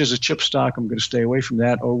Instruments, which is a chip stock. I'm going to stay away from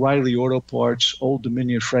that. O'Reilly Auto Parts, Old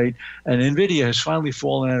Dominion Freight, and NVIDIA has finally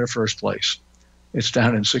fallen out of first place. It's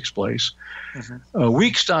down in sixth place.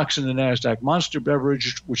 Weak stocks in the NASDAQ, Monster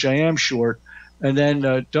Beverage, which I am short, and then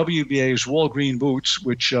WBA's Walgreen Boots,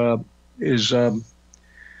 which is,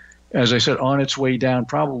 as I said, on its way down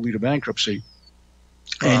probably to bankruptcy.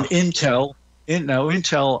 And Intel,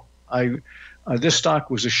 this stock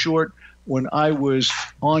was a short when I was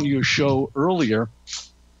on your show earlier.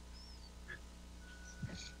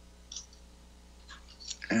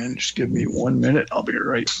 And just give me 1 minute. I'll be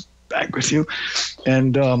right back with you.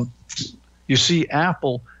 And you see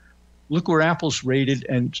Apple, look where Apple's rated,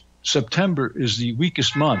 and September is the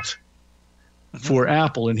weakest month for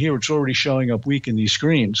Apple. And here it's already showing up weak in these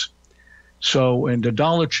screens. So, and the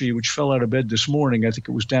Dollar Tree, which fell out of bed this morning, I think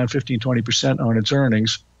it was down 15-20% on its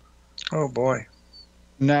earnings. Oh, boy.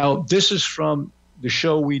 Now, this is from the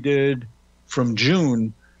show we did from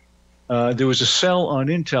June. There was a sell on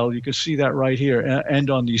Intel. You can see that right here and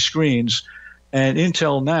on these screens. And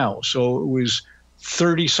Intel now. So it was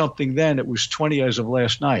 30-something then. It was 20 as of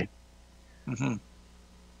last night. And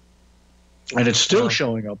it's still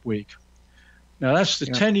showing up weak. Now, that's the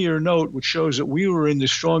 10-year note, which shows that we were in the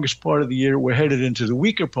strongest part of the year. We're headed into the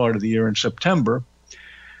weaker part of the year in September.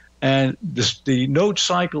 And the note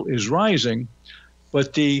cycle is rising.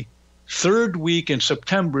 But the third week in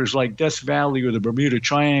September is like Death Valley or the Bermuda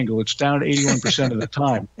Triangle. It's down 81% of the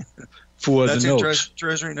time for the notes. That's in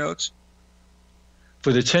Treasury notes?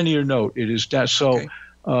 For the 10-year note, it is that. So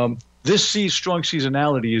this strong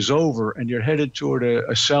seasonality is over, and you're headed toward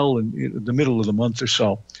a sell in the middle of the month or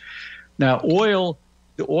so. Now,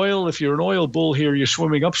 the oil, if you're an oil bull here, you're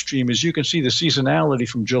swimming upstream. As you can see, the seasonality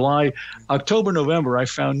from July, October, November, I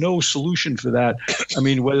found no solution for that. I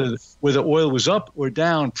mean, whether oil was up or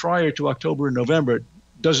down prior to October and November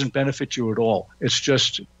doesn't benefit you at all. It's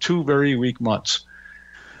just 2 very weak months.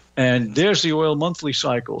 And there's the oil monthly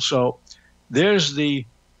cycle. So there's the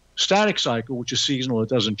static cycle, which is seasonal. It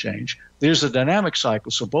doesn't change. There's the dynamic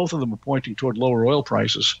cycle. So both of them are pointing toward lower oil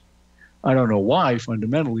prices. I don't know why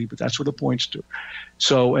fundamentally, but that's what it points to.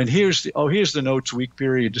 So, and here's the notes week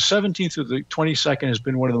period. The 17th through the 22nd has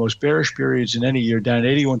been one of the most bearish periods in any year, down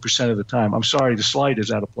 81% of the time. I'm sorry, the slide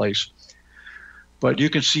is out of place. But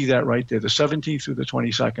you can see that right there, the 17th through the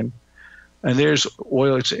 22nd. And there's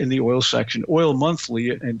oil, it's in the oil section. Oil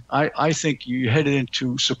monthly, and I think you headed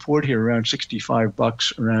into support here around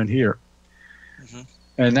 $65 around here.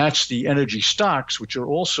 And that's the energy stocks, which are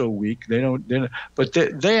also weak. But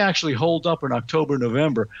they actually hold up in October,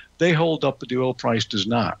 November. They hold up, but the oil price does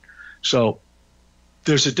not. So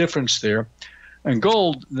there's a difference there. And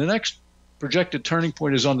gold, the next projected turning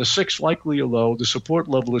point is on the 6th, likely a low. The support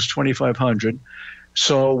level is 2,500.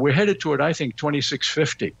 So we're headed toward, I think,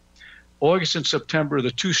 2,650. August and September are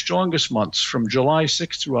the 2 strongest months. From July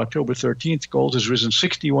 6th through October 13th, gold has risen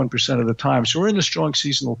 61% of the time. So we're in the strong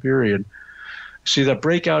seasonal period. See, that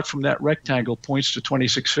breakout from that rectangle points to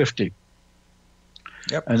 2,650.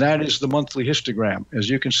 And that is the monthly histogram. As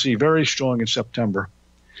you can see, very strong in September.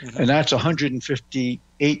 And that's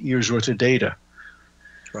 158 years worth of data.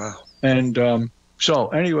 Wow. And so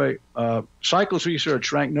anyway, Cycles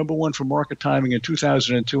Research ranked number 1 for market timing in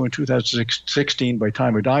 2002 and 2016 by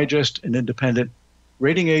Timer Digest, an independent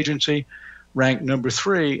rating agency. Ranked number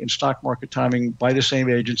 3 in stock market timing by the same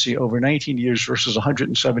agency over 19 years versus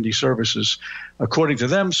 170 services. According to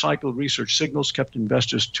them, Cycle Research signals kept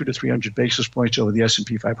investors 200 to 300 basis points over the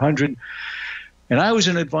S&P 500. And I was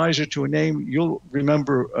an advisor to a name you'll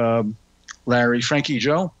remember, Larry, Frankie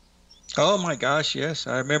Joe. Oh, my gosh, yes.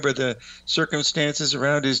 I remember the circumstances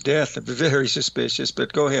around his death. Very suspicious,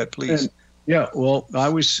 but go ahead, please. Yeah, well, I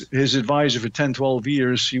was his advisor for 10, 12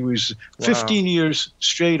 years. He was 15 years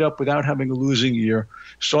straight up without having a losing year.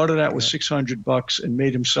 Started out with $600 and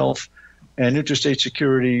made himself and interstate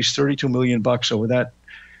securities $32 million over that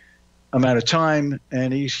amount of time.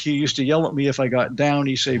 And he used to yell at me if I got down.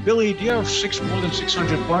 He'd say, "Billy, do you have more than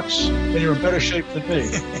 $600? Then you're in better shape than me."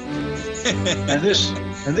 and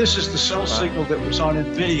this is the sell signal that was on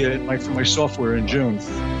NVIDIA for my software in June.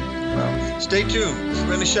 Well, stay tuned. We'll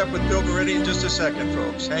finish up with Bill Meridian in just a second,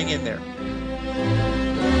 folks. Hang in there.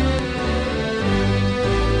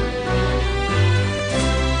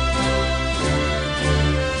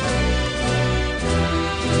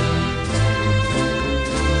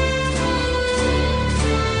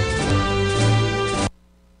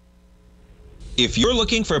 If you're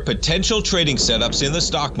looking for potential trading setups in the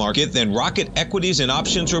stock market, then Rocket Equities and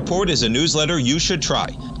Options Report is a newsletter you should try.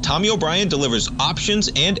 Tommy O'Brien delivers options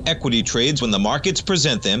and equity trades when the markets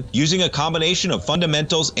present them, using a combination of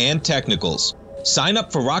fundamentals and technicals. Sign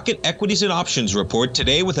up for Rocket Equities and Options Report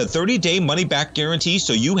today with a 30-day money-back guarantee,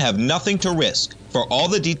 so you have nothing to risk. For all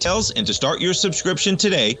the details and to start your subscription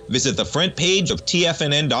today, visit the front page of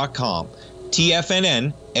TFNN.com.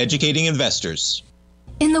 TFNN, educating investors.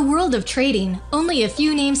 In the world of trading, only a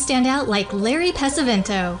few names stand out like Larry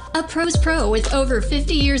Pesavento, a pro's pro with over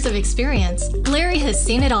 50 years of experience. Larry has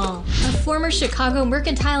seen it all. A former Chicago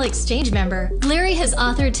Mercantile Exchange member, Larry has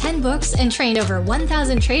authored 10 books and trained over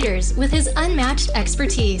 1,000 traders with his unmatched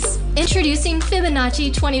expertise. Introducing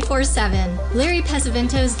Fibonacci 24/7, Larry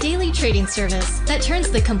Pesavento's daily trading service that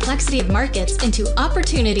turns the complexity of markets into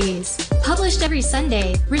opportunities. Published every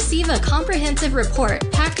Sunday, receive a comprehensive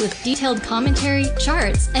report packed with detailed commentary,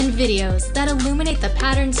 charts, and videos that illuminate the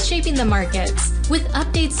patterns shaping the markets, with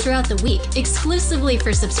updates throughout the week exclusively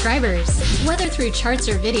for subscribers. Whether through charts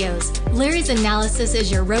or videos, Larry's analysis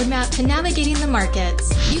is your roadmap to navigating the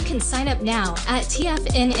markets. You can sign up now at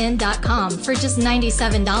TFNN.com for just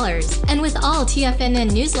 $97. And with all TFNN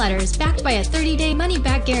newsletters backed by a 30-day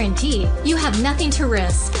money-back guarantee, you have nothing to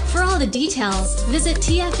risk. For all the details, visit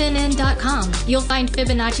TFNN.com. You'll find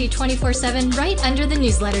Fibonacci 24/7 right under the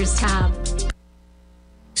newsletters tab.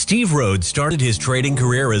 Steve Rhodes started his trading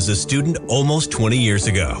career as a student almost 20 years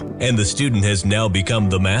ago, and the student has now become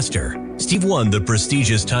the master. Steve won the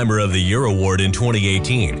prestigious Timer of the Year award in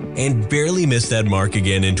 2018 and barely missed that mark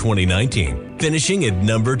again in 2019, finishing at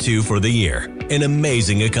number 2 for the year. An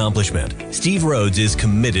amazing accomplishment. Steve Rhodes is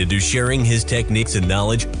committed to sharing his techniques and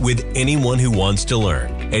knowledge with anyone who wants to learn,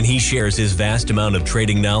 and he shares his vast amount of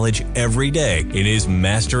trading knowledge every day in his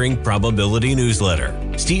Mastering Probability newsletter.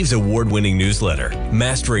 Steve's award-winning newsletter,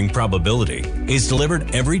 Mastering Probability, is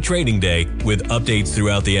delivered every trading day with updates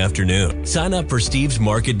throughout the afternoon. Sign up for Steve's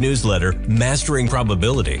market newsletter, Mastering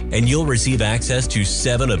Probability, and you'll receive access to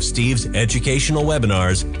 7 of Steve's educational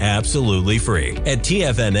webinars absolutely free. At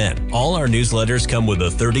TFNN, all our newsletters come with a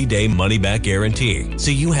 30-day money-back guarantee,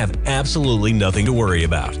 so you have absolutely nothing to worry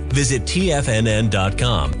about. Visit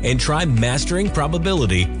TFNN.com and try Mastering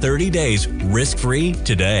Probability 30 days risk-free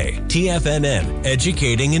today. TFNN,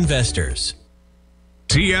 educating investors.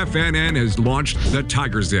 TFNN has launched the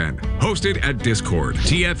Tiger's Den. Hosted at Discord,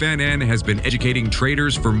 TFNN has been educating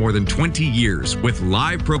traders for more than 20 years with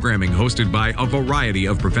live programming hosted by a variety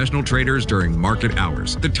of professional traders during market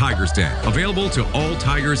hours. The Tiger's Den, available to all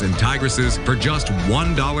tigers and tigresses for just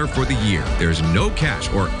 $1 for the year. There's no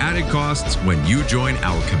cash or added costs when you join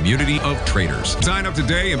our community of traders. Sign up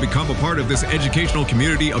today and become a part of this educational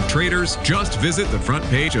community of traders. Just visit the front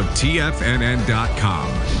page of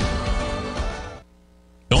TFNN.com.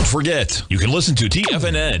 Don't forget, you can listen to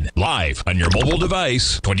TFNN live on your mobile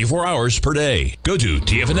device 24 hours per day. Go to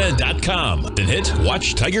TFNN.com, then hit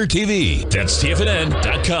Watch Tiger TV. That's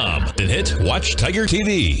TFNN.com, then hit Watch Tiger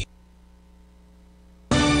TV.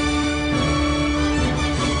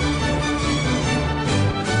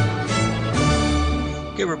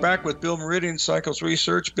 Okay, we're back with Bill Meridian, Cycles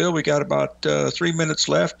Research. Bill, we got about 3 minutes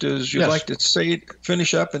left. As you'd like to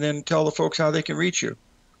finish up and then tell the folks how they can reach you.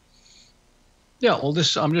 Yeah, well,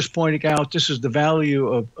 I'm just pointing out this is the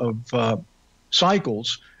value of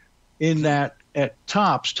cycles in that at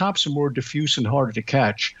tops are more diffuse and harder to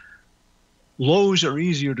catch. Lows are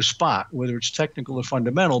easier to spot, whether it's technical or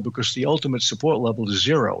fundamental, because the ultimate support level is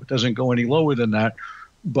 0. It doesn't go any lower than that.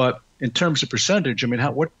 But in terms of percentage, I mean,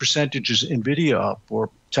 what percentage is NVIDIA up or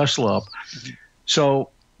Tesla up? Mm-hmm. So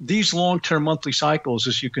these long-term monthly cycles,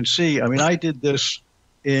 as you can see, I mean, I did this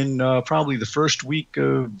in probably the first week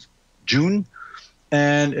of June.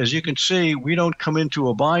 And as you can see, we don't come into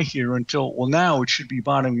a buy here until, well, now it should be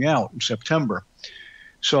bottoming out in September.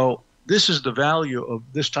 So this is the value of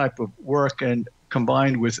this type of work, and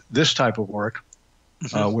combined with this type of work.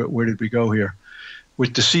 Where did we go here?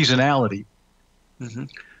 With the seasonality. Mm-hmm.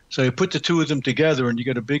 So you put the two of them together and you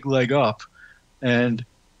get a big leg up. And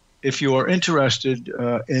if you are interested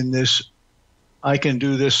in this, I can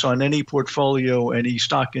do this on any portfolio, any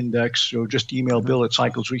stock index. So just email Bill at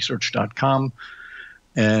cyclesresearch.com.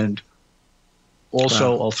 And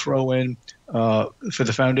also I'll throw in for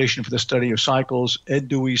the Foundation for the Study of Cycles, Ed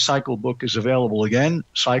Dewey's cycle book is available again.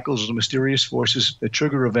 Cycles, the Mysterious Forces that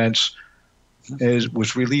Trigger Events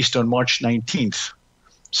was released on March 19th.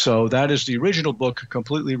 So that is the original book,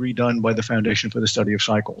 completely redone by the Foundation for the Study of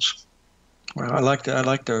Cycles. Well, I like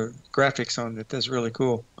the graphics on it. That's really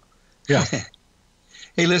cool. Yeah.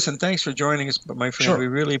 Hey, listen, thanks for joining us, my friend. Sure. We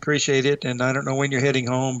really appreciate it. And I don't know when you're heading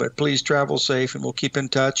home, but please travel safe, and we'll keep in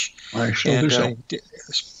touch. I shall do so.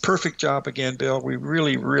 Perfect job again, Bill. We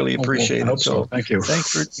really, really appreciate it. So thank you.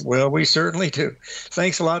 Well, we certainly do.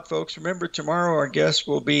 Thanks a lot, folks. Remember, tomorrow our guest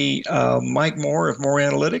will be Mike Moore of Moore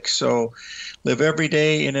Analytics. So live every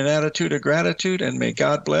day in an attitude of gratitude, and may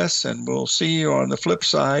God bless. And we'll see you on the flip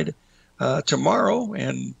side tomorrow,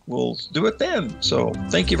 and we'll do it then. So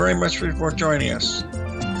thank you very much for joining us.